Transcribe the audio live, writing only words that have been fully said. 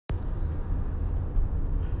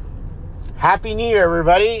Happy New Year,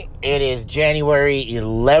 everybody. It is January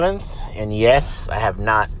 11th, and yes, I have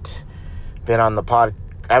not been on the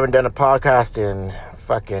I haven't done a podcast in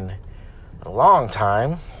fucking a long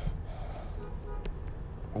time.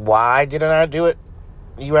 Why didn't I do it,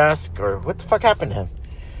 you ask? Or what the fuck happened to him?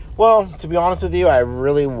 Well, to be honest with you, I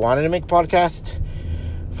really wanted to make a podcast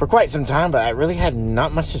for quite some time, but I really had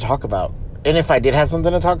not much to talk about. And if I did have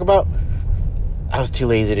something to talk about, I was too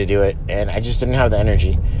lazy to do it, and I just didn't have the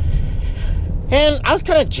energy. And I was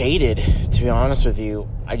kind of jaded, to be honest with you.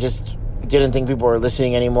 I just didn't think people were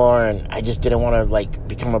listening anymore, and I just didn't want to,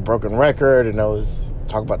 become a broken record and always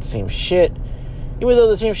talk about the same shit. Even though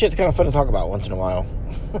the same shit's kind of fun to talk about once in a while.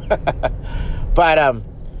 But,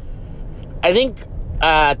 I think,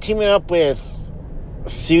 teaming up with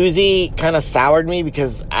Susie kind of soured me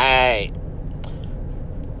because bottom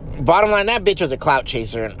line, that bitch was a clout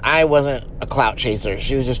chaser, and I wasn't a clout chaser.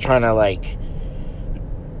 She was just trying to,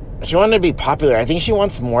 she wanted to be popular. I think she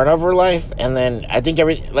wants more out of her life, and then I think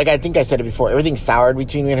I think I said it before, everything soured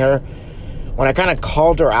between me and her when I kind of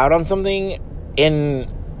called her out on something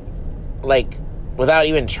without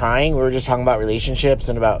even trying. We were just talking about relationships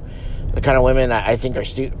and about the kind of women I think are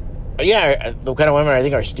stupid. Yeah, the kind of women I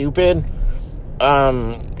think are stupid.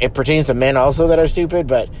 It pertains to men also that are stupid,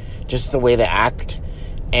 but just the way they act.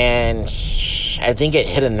 And I think it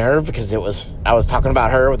hit a nerve because I was talking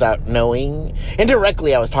about her without knowing.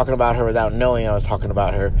 Indirectly, I was talking about her without knowing I was talking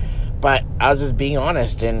about her. But I was just being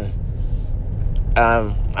honest, and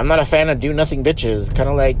I'm not a fan of do-nothing bitches. Kind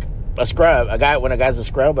of like a scrub. When a guy's a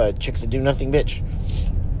scrub, a chick's a do-nothing bitch.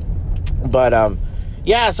 But,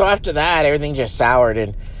 so after that, everything just soured.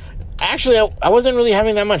 And actually, I wasn't really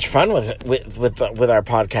having that much fun with our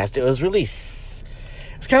podcast. It was really...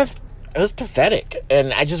 It was pathetic,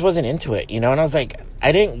 and I just wasn't into it, And I was like,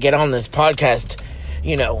 I didn't get on this podcast,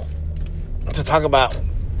 to talk about,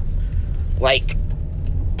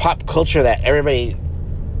 pop culture that everybody,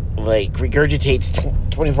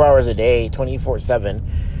 regurgitates 24 hours a day, 24/7,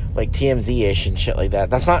 like TMZ-ish and shit like that.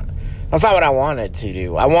 That's not what I wanted to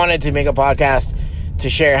do. I wanted to make a podcast to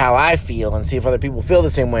share how I feel and see if other people feel the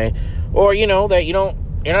same way, or, that you're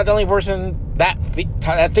not the only person that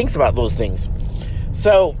thinks about those things.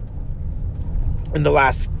 So... in the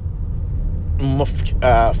last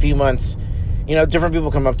few months, different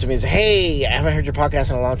people come up to me and say, hey, I haven't heard your podcast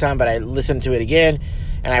in a long time, but I listened to it again,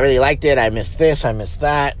 and I really liked it. I missed this, I missed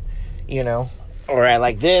that, or I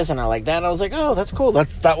like this, and I like that. And I was like, oh, that's cool.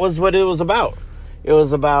 That was what it was about. It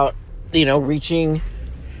was about, reaching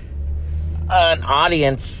an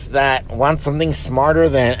audience that wants something smarter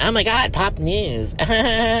than, oh my God, pop news.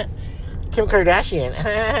 Kim Kardashian.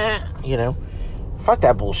 Fuck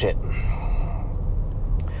that bullshit.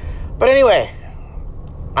 But anyway,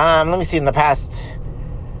 let me see. In the past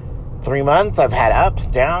 3 months, I've had ups,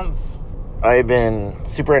 downs. I've been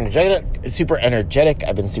super energetic.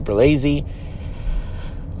 I've been super lazy.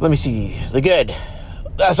 Let me see. The good.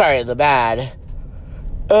 The bad.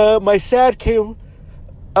 My SAD came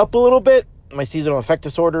up a little bit. My seasonal affect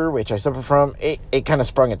disorder, which I suffer from, it kind of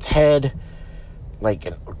sprung its head.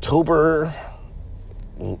 In October,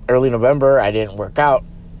 early November, I didn't work out.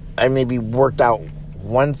 I maybe worked out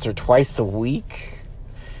once or twice a week,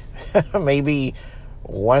 maybe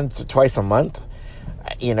once or twice a month,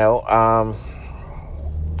 yeah.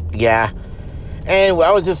 And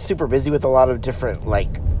I was just super busy with a lot of different,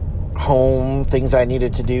 home things I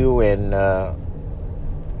needed to do, and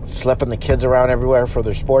schlepping the kids around everywhere for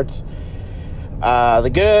their sports. The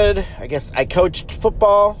good, I guess I coached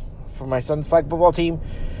football for my son's flag football team.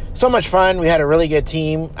 So much fun. We had a really good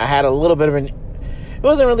team. I had a little bit of it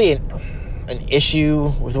wasn't really an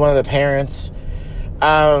issue with one of the parents.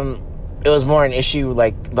 It was more an issue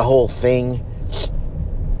the whole thing.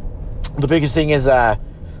 The biggest thing is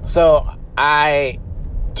so I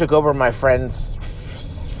took over my friend's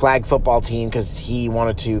flag football team because he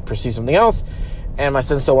wanted to pursue something else, and my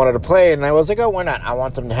son still wanted to play, and I was like, oh, why not? I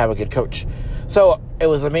want them to have a good coach. So it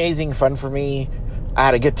was amazing fun for me. I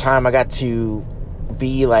had a good time. I got to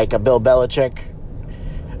be a Bill Belichick.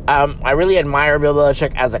 I really admire Bill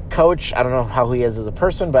Belichick as a coach. I don't know how he is as a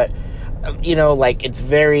person, but, it's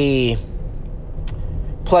very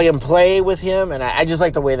plug and play with him, and I just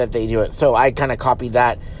like the way that they do it. So I kind of copied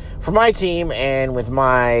that for my team, and with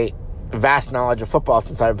my vast knowledge of football,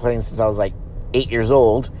 since I've been playing since I was 8 years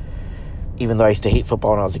old, even though I used to hate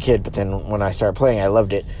football when I was a kid, but then when I started playing, I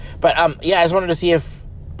loved it. But, I just wanted to see if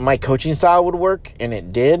my coaching style would work, and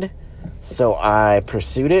it did, so I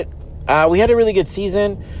pursued it. We had a really good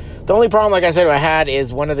season. The only problem, like I said, I had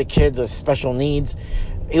is one of the kids with special needs.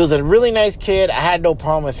 He was a really nice kid. I had no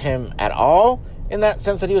problem with him at all. in that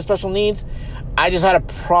sense that he was special needs. I just had a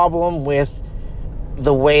problem with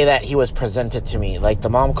the way that he was presented to me. Like, the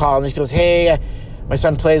mom called and she goes, hey, my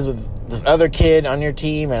son plays with this other kid on your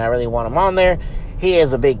team and I really want him on there. He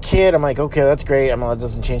is a big kid. I'm like, okay, that's great. I'm like, it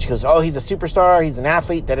doesn't change. She goes, oh, he's a superstar. He's an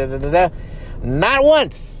athlete. Da-da-da-da-da. Not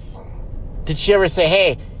once did she ever say,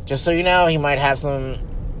 hey, just so you know, he might have some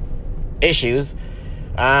issues.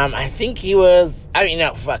 I think he was,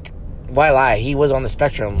 why lie? He was on the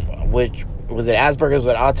spectrum, which, was it Asperger's,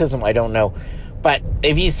 was it autism? I don't know. But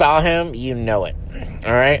if you saw him, you know it.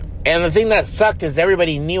 All right? And the thing that sucked is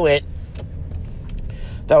everybody knew it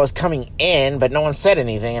that was coming in, but no one said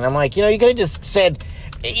anything. And I'm like, you could have just said,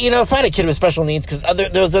 if I had a kid with special needs, because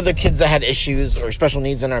there was other kids that had issues or special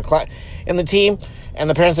needs in our class, in the team, and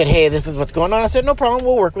the parents said, hey, this is what's going on. I said, no problem,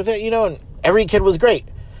 we'll work with it, and every kid was great,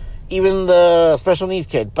 even the special needs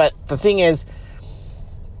kid. But the thing is,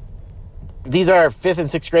 these are 5th and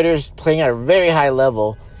 6th graders playing at a very high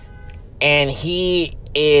level, and he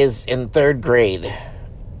is in 3rd grade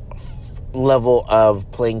level of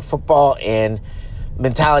playing football and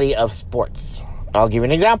mentality of sports. I'll give you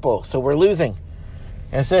an example. So we're losing.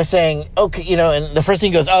 And instead of saying, okay, and the first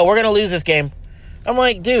thing he goes, oh, we're going to lose this game. I'm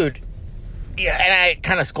like, dude. Yeah, and I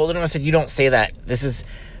kind of scolded him. I said, you don't say that. This is,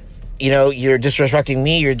 you're disrespecting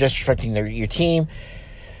me. You're disrespecting your team.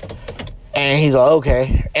 And he's like,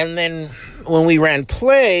 okay. And then when we ran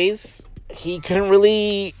plays, he couldn't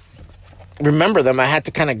really remember them. I had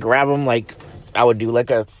to kind of grab him like I would do like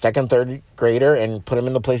a 2nd, 3rd grader and put him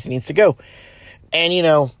in the place he needs to go. And,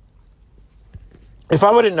 if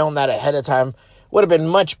I would have known that ahead of time, would have been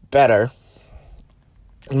much better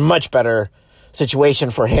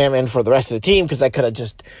situation for him and for the rest of the team, because I could have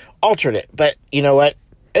just altered it. But you know what?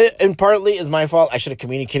 And partly is my fault. I should have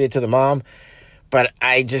communicated to the mom, but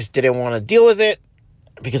I just didn't want to deal with it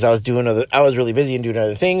because I was really busy and doing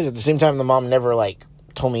other things. At the same time, the mom never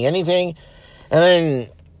told me anything, and then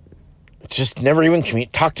just never even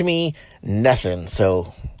talked to me, nothing.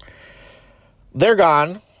 So they're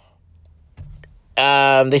gone.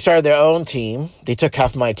 They started their own team. They took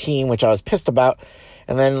half my team, which I was pissed about.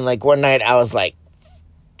 And then, one night, I was,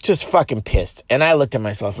 just fucking pissed. And I looked at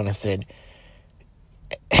myself and I said,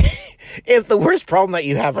 if the worst problem that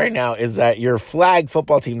you have right now is that your flag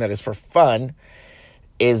football team that is for fun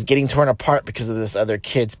is getting torn apart because of this other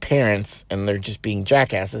kid's parents and they're just being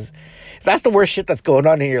jackasses, if that's the worst shit that's going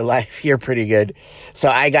on in your life, you're pretty good. So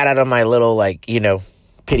I got out of my little,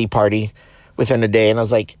 pity party within a day, and I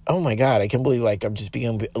was like, oh my God, I can't believe I'm just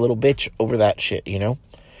being a little bitch over that shit,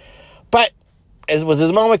 But was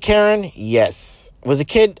his mom a Karen? Yes. Was the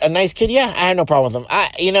kid a nice kid? Yeah, I had no problem with him.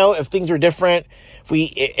 If things were different,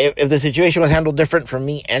 if the situation was handled different from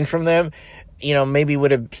me and from them, maybe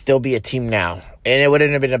would have still be a team now, and it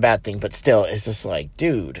wouldn't have been a bad thing. But still, it's just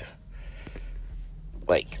dude,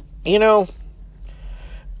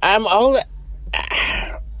 I'm all.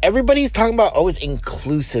 Everybody's talking about always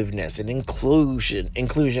inclusiveness and inclusion,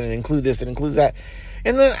 and include this and include that.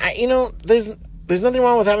 And then, there's nothing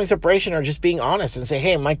wrong with having separation or just being honest and say,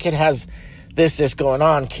 hey, my kid has this going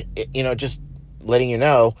on, just letting you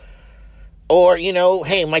know. Or,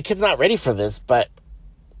 hey, my kid's not ready for this. But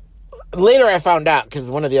later I found out, because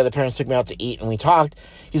one of the other parents took me out to eat and we talked.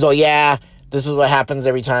 He's all, yeah, this is what happens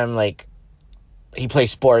every time, he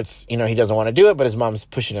plays sports, he doesn't want to do it, but his mom's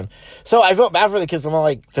pushing him. So I felt bad for the kids. I'm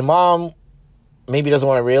like, the mom maybe doesn't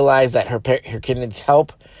want to realize that her kid needs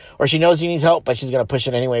help, or she knows he needs help, but she's going to push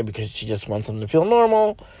it anyway because she just wants him to feel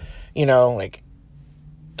normal,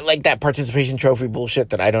 like that participation trophy bullshit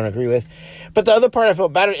that I don't agree with. But the other part I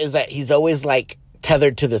felt better is that he's always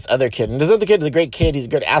tethered to this other kid. And this other kid is a great kid. He's a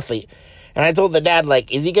good athlete. And I told the dad,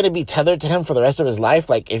 is he going to be tethered to him for the rest of his life?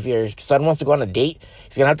 If your son wants to go on a date,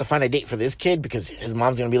 he's going to have to find a date for this kid because his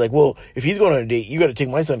mom's going to be like, well, if he's going on a date, you got to take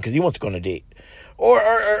my son because he wants to go on a date. Or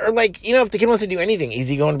if the kid wants to do anything, is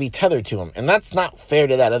he going to be tethered to him? And that's not fair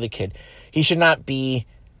to that other kid. He should not be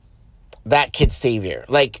that kid's savior.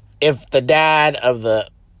 If the dad of the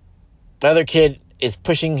other kid is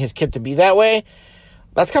pushing his kid to be that way,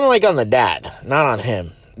 that's kind of on the dad, not on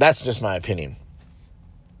him. That's just my opinion.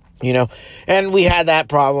 And we had that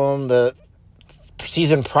problem the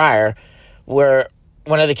season prior where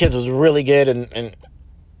one of the kids was really good and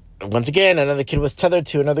once again, another kid was tethered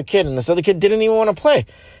to another kid, and this other kid didn't even want to play.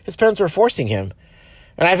 His parents were forcing him.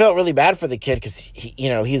 And I felt really bad for the kid because,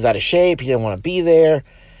 he's out of shape. He didn't want to be there.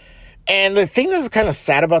 And the thing that's kind of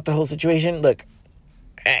sad about the whole situation, look,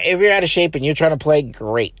 if you're out of shape and you're trying to play,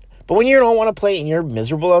 great. But when you don't want to play and you're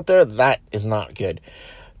miserable out there, that is not good.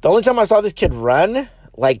 The only time I saw this kid run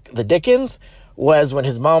like the Dickens was when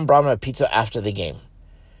his mom brought him a pizza after the game.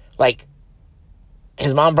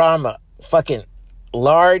 His mom brought him a fucking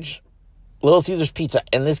large Little Caesars pizza,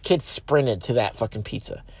 and this kid sprinted to that fucking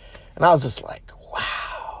pizza. And I was just like,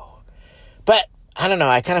 wow. But, I don't know,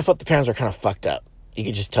 I kind of felt the parents were kind of fucked up. You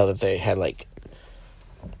could just tell that they had, like,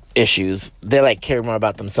 issues. They, like, cared more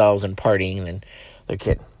about themselves and partying than their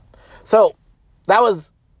kid. So, that was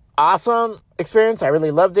awesome experience. I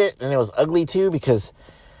really loved it, and it was ugly, too, because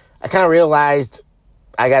I kind of realized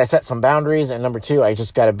I got to set some boundaries, and number two, I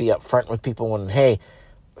just got to be upfront with people when, hey,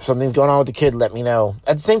 if something's going on with the kid, let me know.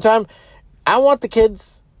 At the same time, I want the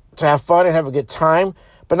kids to have fun and have a good time,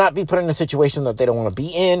 but not be put in a situation that they don't want to be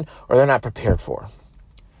in or they're not prepared for.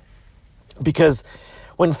 Because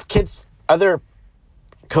when kids, other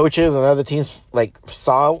coaches and other teams, like,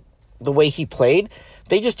 saw the way he played,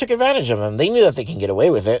 they just took advantage of him. They knew that they can get away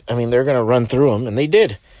with it. I mean, they're going to run through him, and they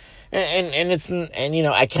did. And you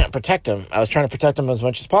know, I can't protect him. I was trying to protect him as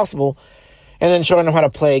much as possible, and then showing him how to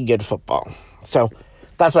play good football. So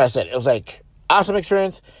that's what I said. It was like awesome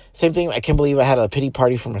experience. Same thing. I can't believe I had a pity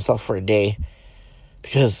party for myself for a day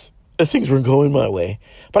because things weren't going my way.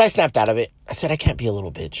 But I snapped out of it. I said I can't be a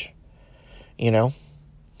little bitch, you know.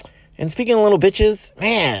 And speaking of little bitches,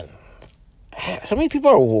 man, so many people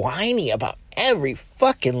are whiny about every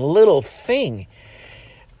fucking little thing.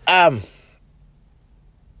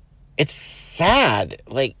 It's sad.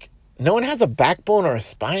 Like, no one has a backbone or a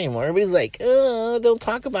spine anymore. Everybody's like, oh, don't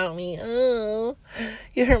talk about me. Oh,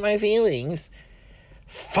 you hurt my feelings.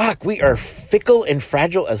 Fuck, we are fickle and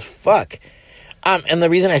fragile as fuck. And the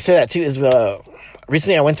reason I say that, too, is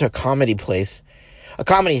recently I went to a comedy place, a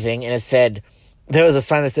comedy thing, and it said, there was a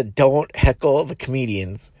sign that said, don't heckle the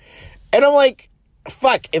comedians. And I'm like,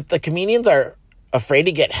 fuck, if the comedians are afraid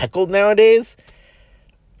to get heckled nowadays,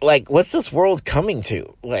 like, what's this world coming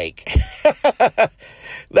to? Like,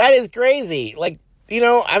 that is crazy. Like, you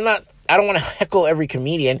know, I don't want to heckle every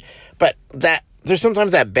comedian, but there's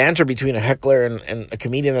sometimes that banter between a heckler and a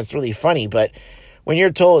comedian that's really funny, but when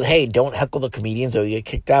you're told, hey, don't heckle the comedians or you get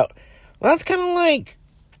kicked out, well, that's kind of like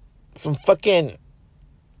some fucking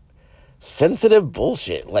sensitive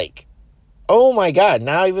bullshit. Like, oh my God,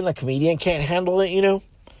 now even the comedian can't handle it, you know?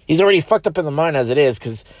 He's already fucked up in the mind as it is,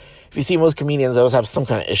 because if you see most comedians, they always have some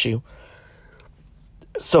kind of issue.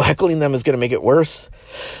 So heckling them is going to make it worse.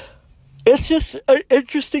 It's just an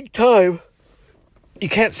interesting time. You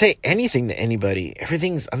can't say anything to anybody.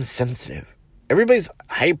 Everything's unsensitive. Everybody's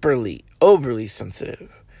overly sensitive.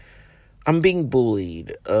 I'm being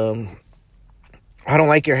bullied. I don't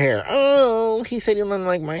like your hair. Oh, he said he didn't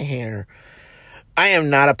like my hair. I am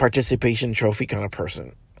not a participation trophy kind of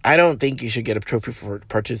person. I don't think you should get a trophy for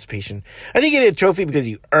participation. I think you get a trophy because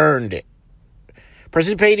you earned it.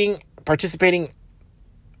 Participating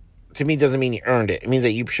to me doesn't mean you earned it. It means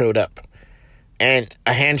that you showed up. And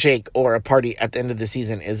a handshake or a party at the end of the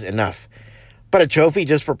season is enough. But a trophy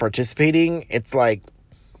just for participating, it's like,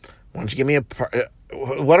 why don't you give me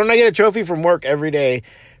why don't I get a trophy from work every day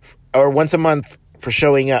or once a month for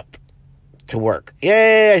showing up to work?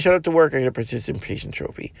 Yay, I showed up to work, I get a participation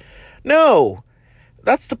trophy. No.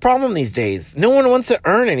 That's the problem these days. No one wants to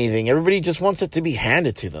earn anything. Everybody just wants it to be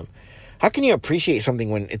handed to them. How can you appreciate something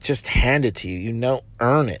when it's just handed to you? You don't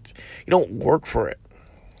earn it. You don't work for it.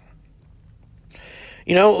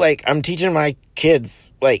 You know, like, I'm teaching my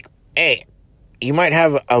kids, like, hey, you might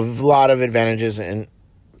have a lot of advantages and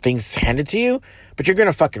things handed to you, but you're going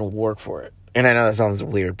to fucking work for it. And I know that sounds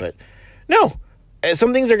weird, but no.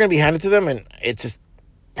 Some things are going to be handed to them, and it's just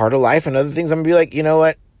part of life. And other things, I'm going to be like, you know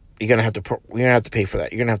what? You're going to have to pay for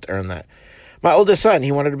that. You're going to have to earn that. My oldest son,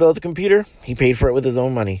 he wanted to build a computer. He paid for it with his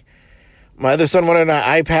own money. My other son wanted an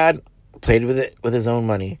iPad, played with it with his own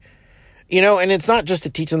money. You know, and it's not just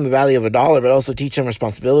to teach them the value of $1, but also teach them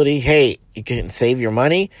responsibility. Hey, you can save your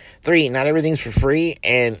money. 3, not everything's for free,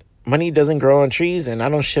 and money doesn't grow on trees, and I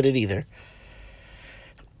don't shit it either.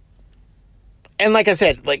 And like I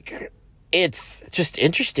said, like, it's just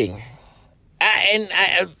interesting.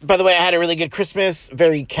 By the way, I had a really good Christmas.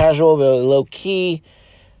 Very casual, very low-key.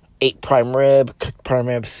 Ate prime rib. Cooked prime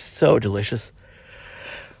rib. So delicious.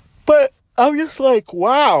 But I'm just like,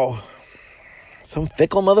 wow. Some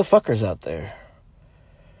fickle motherfuckers out there.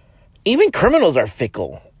 Even criminals are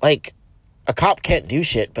fickle. Like, a cop can't do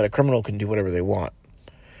shit, but a criminal can do whatever they want.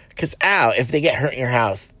 Because, if they get hurt in your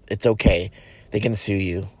house, it's okay. They can sue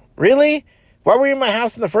you. Really? Why were you in my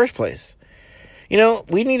house in the first place? You know,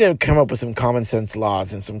 we need to come up with some common sense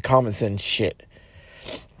laws and some common sense shit.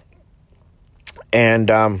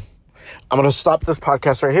 And I'm going to stop this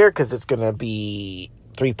podcast right here because it's going to be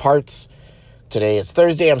 3 parts. Today it's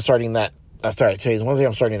Thursday. I'm starting that. Today's Wednesday.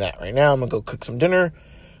 I'm starting that right now. I'm going to go cook some dinner.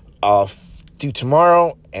 I'll do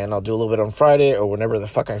tomorrow, and I'll do a little bit on Friday or whenever the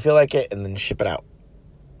fuck I feel like it, and then ship it out.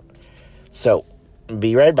 So,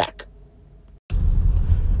 Be right back.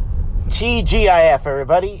 TGIF,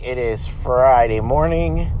 everybody. It is Friday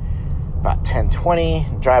morning, about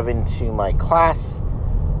 10:20, driving to my class.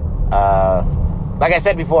 Like I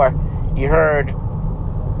said before, now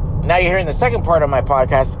you're hearing the second part of my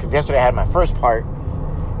podcast, because yesterday I had my first part,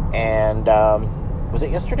 and, was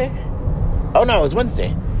it yesterday? Oh, no, it was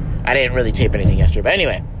Wednesday. I didn't really tape anything yesterday, but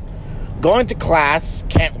anyway, going to class,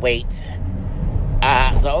 can't wait.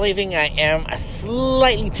 The only thing I am a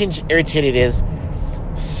slightly tinge irritated is,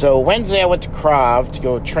 so Wednesday I went to Krav to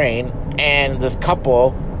go train, and this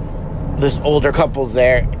older couple's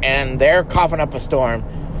there, and they're coughing up a storm,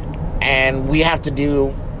 and we have to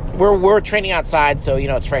do, we're training outside, so,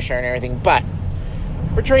 it's fresh air and everything, but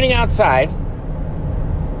we're training outside,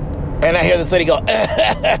 and I hear this lady go,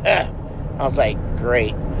 I was like,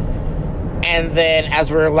 great. And then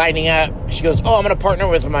as we're lining up, she goes, oh, I'm going to partner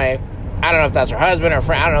with I don't know if that's her husband or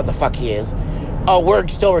friend, I don't know what the fuck he is. Oh, we're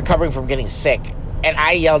still recovering from getting sick. And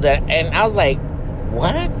I yelled at, and I was like,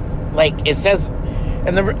 what? Like, it says,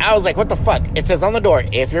 I was like, what the fuck? It says on the door,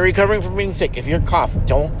 if you're recovering from being sick, if you're cough,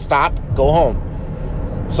 don't stop, go home.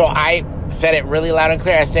 So I said it really loud and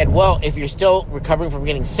clear. I said, well, if you're still recovering from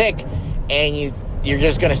getting sick, and you're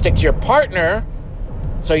just going to stick to your partner,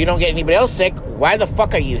 so you don't get anybody else sick, why the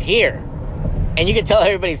fuck are you here? And you can tell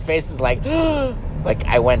everybody's face is like, like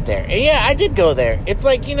I went there. And yeah, I did go there. It's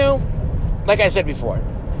like, like I said before,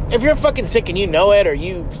 if you're fucking sick and you know it, or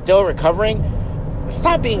you still recovering,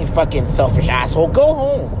 stop being fucking selfish asshole. Go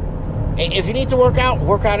home. If you need to work out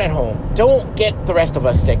at home. Don't get the rest of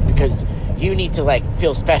us sick because you need to, like,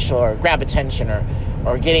 feel special or grab attention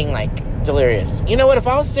or getting, like, delirious. You know what? If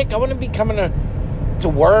I was sick, I wouldn't be coming to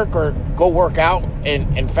work or go work out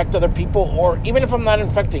and infect other people. Or even if I'm not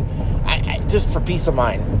infecting, I just for peace of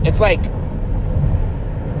mind. It's like,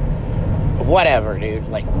 whatever, dude.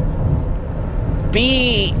 Like,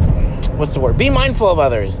 be mindful of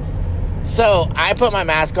others. So I put my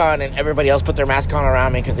mask on, and everybody else put their mask on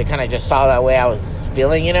around me because they kind of just saw that way I was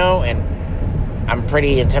feeling, and I'm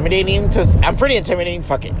pretty intimidating.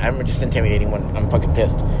 Fuck it. I'm just intimidating when I'm fucking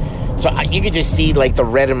pissed. So you could just see, like, the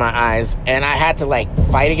red in my eyes, and I had to, like,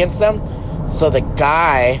 fight against them. So the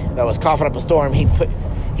guy that was coughing up a storm, he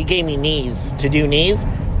gave me knees to do knees.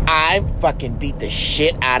 I fucking beat the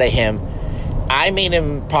shit out of him. I made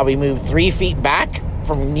him probably move 3 feet back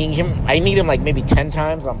from kneeing him. I kneed him like maybe 10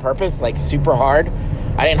 times on purpose, like super hard.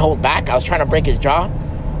 I didn't hold back. I was trying to break his jaw.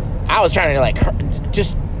 I was trying to, like,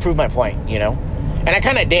 just prove my point, And I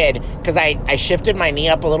kind of did, because I shifted my knee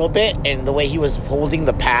up a little bit, and the way he was holding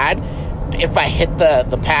the pad, if I hit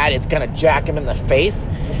the pad, it's going to jack him in the face.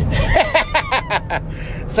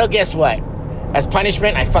 So guess what? As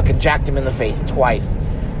punishment, I fucking jacked him in the face twice.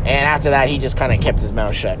 And after that, he just kind of kept his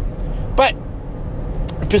mouth shut. But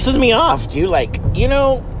it pisses me off, dude. Like,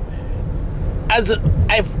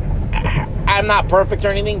 I'm not perfect or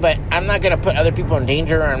anything, but I'm not going to put other people in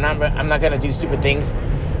danger, or I'm not going to do stupid things.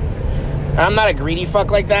 I'm not a greedy fuck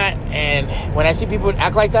like that, and when I see people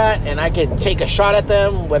act like that, and I could take a shot at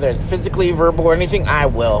them, whether it's physically, verbal, or anything, I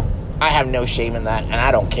will. I have no shame in that, and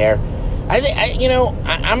I don't care.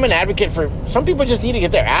 I'm an advocate for, some people just need to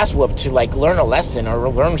get their ass whooped to, like, learn a lesson or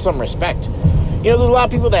learn some respect. There's a lot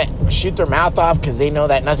of people that shoot their mouth off because they know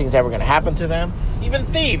that nothing's ever going to happen to them. Even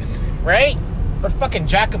thieves, right? But fucking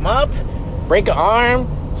jack them up, break an arm,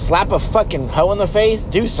 slap a fucking hoe in the face,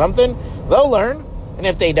 do something, they'll learn. And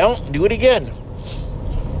if they don't, do it again.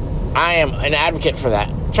 I am an advocate for that.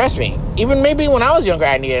 Trust me. Even maybe when I was younger,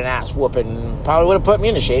 I needed an ass whooping. Probably would have put me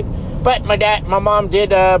into shape. But my mom did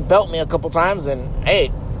belt me a couple times. And,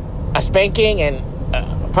 hey, a spanking and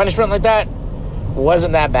a punishment like that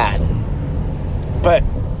wasn't that bad. But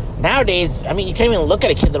nowadays, I mean, you can't even look at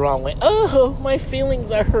a kid the wrong way. Oh, my feelings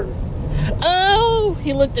are hurt. Oh,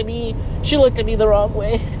 he looked at me. She looked at me the wrong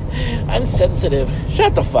way. I'm sensitive.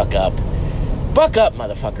 Shut the fuck up. Buck up,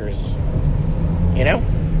 motherfuckers.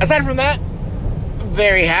 Aside from that,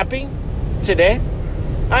 very happy today.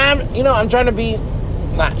 I'm trying to be,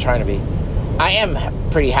 not trying to be, I am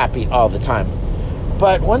pretty happy all the time.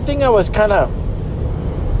 But one thing I was kind of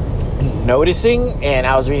noticing, and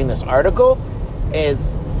I was reading this article,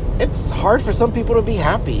 is it's hard for some people to be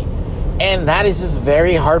happy. And that is just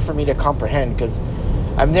very hard for me to comprehend, because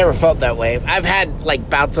I've never felt that way. I've had, like,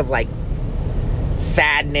 bouts of, like,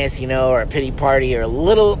 sadness, or a pity party, or a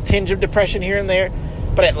little tinge of depression here and there,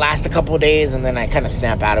 but it lasts a couple of days, and then I kind of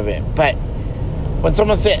snap out of it. But when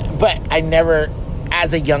someone said, but I never,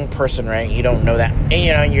 as a young person, right, you don't know that, and,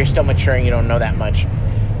 and you're still maturing, you don't know that much.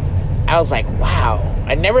 I was like, wow,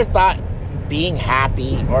 I never thought being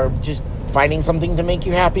happy or just finding something to make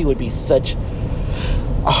you happy would be such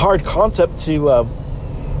a hard concept to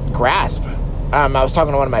grasp. I was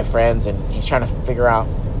talking to one of my friends, and he's trying to figure out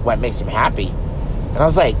what makes him happy. And I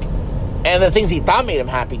was like, and the things he thought made him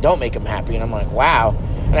happy don't make him happy. And I'm like, wow.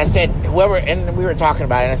 And I said, and we were talking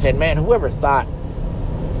about it, and I said, man, whoever thought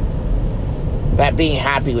that being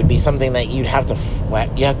happy would be something that you have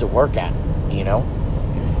to work at, you know?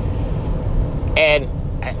 And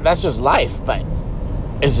that's just life, but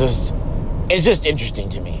it's just interesting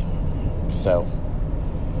to me. So,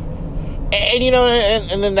 and you know,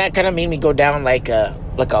 and then that kind of made me go down like a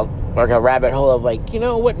rabbit hole of like, you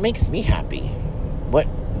know, what makes me happy? What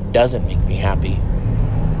doesn't make me happy?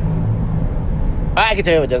 I can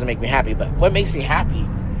tell you what doesn't make me happy, but what makes me happy?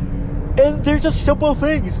 And they're just simple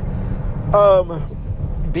things.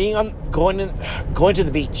 Going to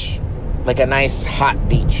the beach, like a nice hot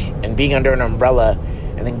beach, and being under an umbrella,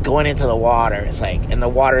 and then going into the water. It's like, and the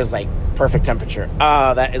water is like perfect temperature.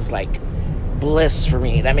 That is like bliss for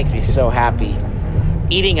me. That makes me so happy.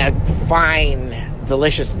 Eating a fine,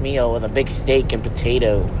 delicious meal with a big steak and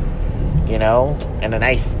potato, you know, and a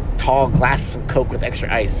nice tall glass of Coke with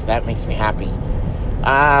extra ice. That makes me happy.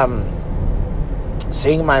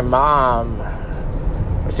 Seeing my mom,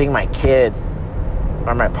 or seeing my kids,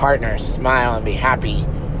 or my partner smile and be happy,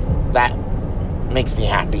 that makes me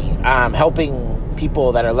happy. Helping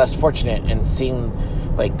people that are less fortunate and seeing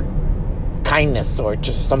like kindness or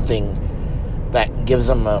just something that gives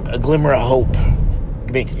them a glimmer of hope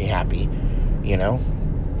makes me happy, you know?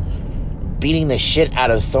 Beating the shit out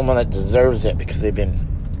of someone that deserves it because they've been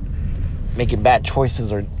making bad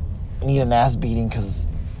choices or need an ass beating because,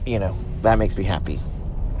 you know, that makes me happy.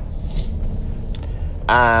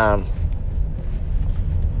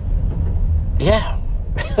 Yeah,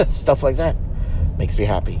 stuff like that makes me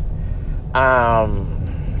happy. I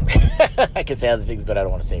can say other things, but I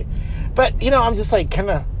don't want to say it. But, you know, I'm just like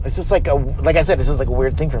it's just like like I said, this is like a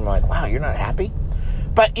weird thing for me. I'm like, wow, you're not happy?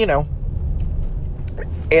 But, you know,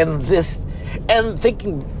 and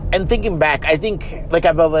thinking back, I think, like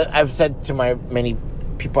I've said to my many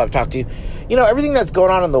people I've talked to, you know, everything that's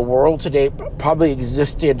going on in the world today probably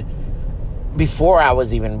existed before I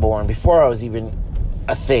was even born, before I was even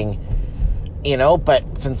a thing, you know,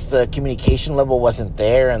 but since the communication level wasn't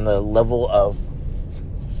there and the level of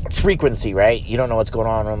frequency, right? You don't know what's going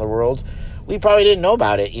on in the world. We probably didn't know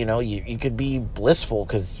about it, you know. You could be blissful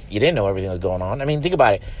because you didn't know everything was going on. I mean, think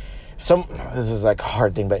about it. This is like a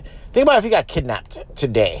hard thing, but think about if you got kidnapped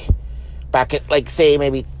today, back at, like, say,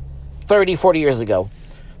 maybe 30, 40 years ago.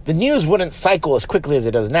 The news wouldn't cycle as quickly as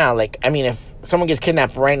it does now. Like, I mean, if someone gets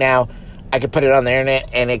kidnapped right now, I could put it on the internet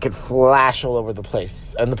and it could flash all over the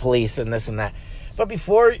place, and the police and this and that. But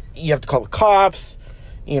before, you have to call the cops,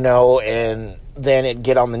 you know, and then it'd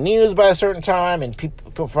get on the news by a certain time, and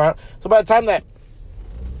people front. So by the time that,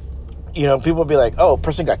 you know, people would be like, oh, a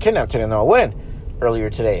person got kidnapped today, and they'll win earlier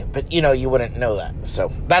today. But, you know, you wouldn't know that.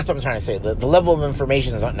 So that's what I'm trying to say. The level of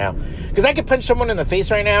information is not now. Because I could punch someone in the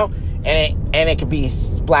face right now, and it could be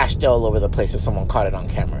splashed all over the place if someone caught it on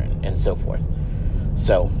camera and so forth.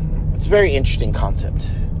 So it's a very interesting concept.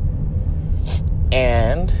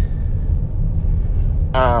 And,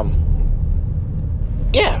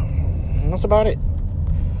 yeah, that's about it.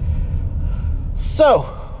 So,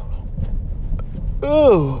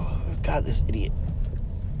 ooh, God, this idiot.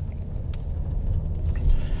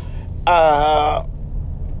 But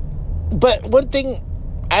one thing,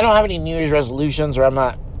 I don't have any New Year's resolutions, or I'm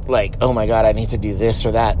not like, oh my God, I need to do this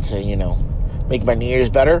or that to, you know, make my New Year's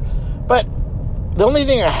better. But the only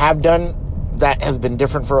thing I have done that has been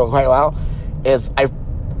different for quite a while is I've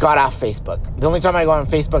got off Facebook. The only time I go on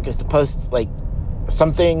Facebook is to post, like,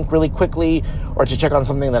 something really quickly or to check on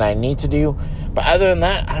something that I need to do. But other than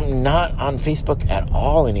that, I'm not on Facebook at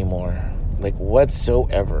all anymore, like,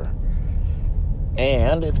 whatsoever.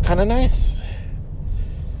 And it's kind of nice.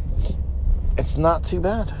 It's not too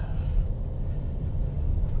bad.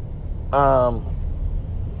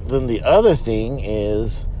 Then the other thing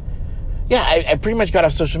is, yeah, I pretty much got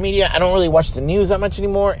off social media. I don't really watch the news that much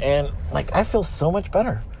anymore, and, like, I feel so much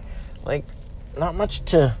better. Like, not much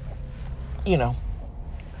to, you know,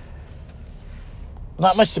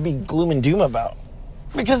 not much to be gloom and doom about.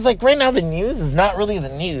 Because, like, right now the news is not really the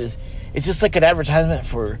news. It's just like an advertisement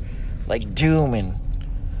for, like, doom and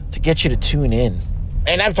to get you to tune in.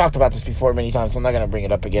 And I've talked about this before many times, so I'm not going to bring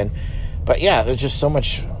it up again. But, yeah, there's just so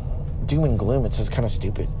much doom and gloom. It's just kind of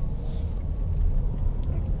stupid.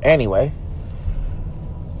 Anyway.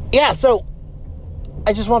 Yeah, so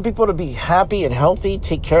I just want people to be happy and healthy,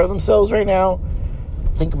 take care of themselves right now.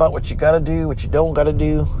 Think about what you got to do, what you don't got to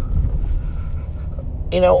do.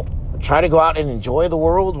 You know, try to go out and enjoy the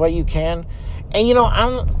world while you can. And, you know,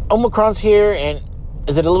 Omicron's here, and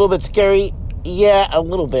Is it a little bit scary? Yeah, a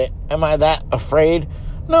little bit. Am I that afraid?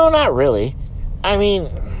 No, not really. I mean,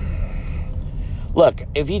 look,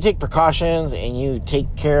 if you take precautions and you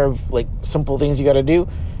take care of, like, simple things you got to do,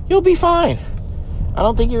 you'll be fine. I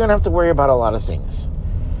don't think you're going to have to worry about a lot of things.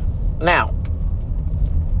 Now,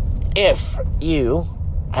 if you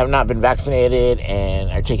have not been vaccinated and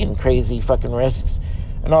are taking crazy fucking risks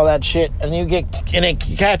and all that shit, and you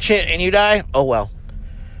catch it and you die, oh well.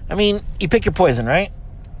 I mean, you pick your poison, right?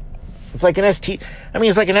 It's like an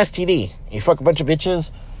STD. You fuck a bunch of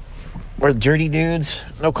bitches or dirty dudes,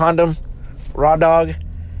 no condom, raw dog,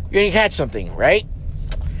 you're gonna catch something, right?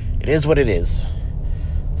 It is what it is.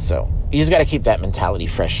 So, you just gotta keep that mentality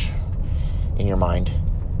fresh in your mind.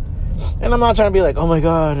 And I'm not trying to be like, oh my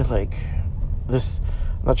God, like, this,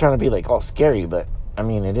 I'm not trying to be like all scary, but I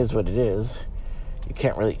mean, it is what it is. You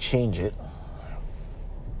can't really change it.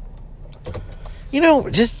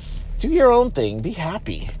 Just do your own thing. Be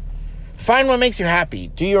happy. Find what makes you happy.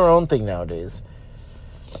 Do your own thing nowadays.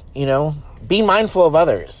 Be mindful of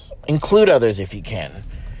others. Include others if you can.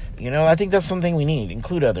 I think that's something we need.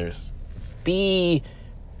 Include others. Be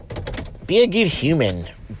a good human.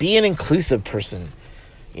 Be an inclusive person.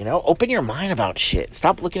 Open your mind about shit.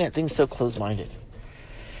 Stop looking at things so close-minded.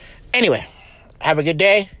 Anyway, have a good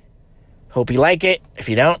day. Hope you like it. If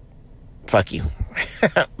you don't, fuck you.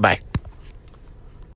 Bye.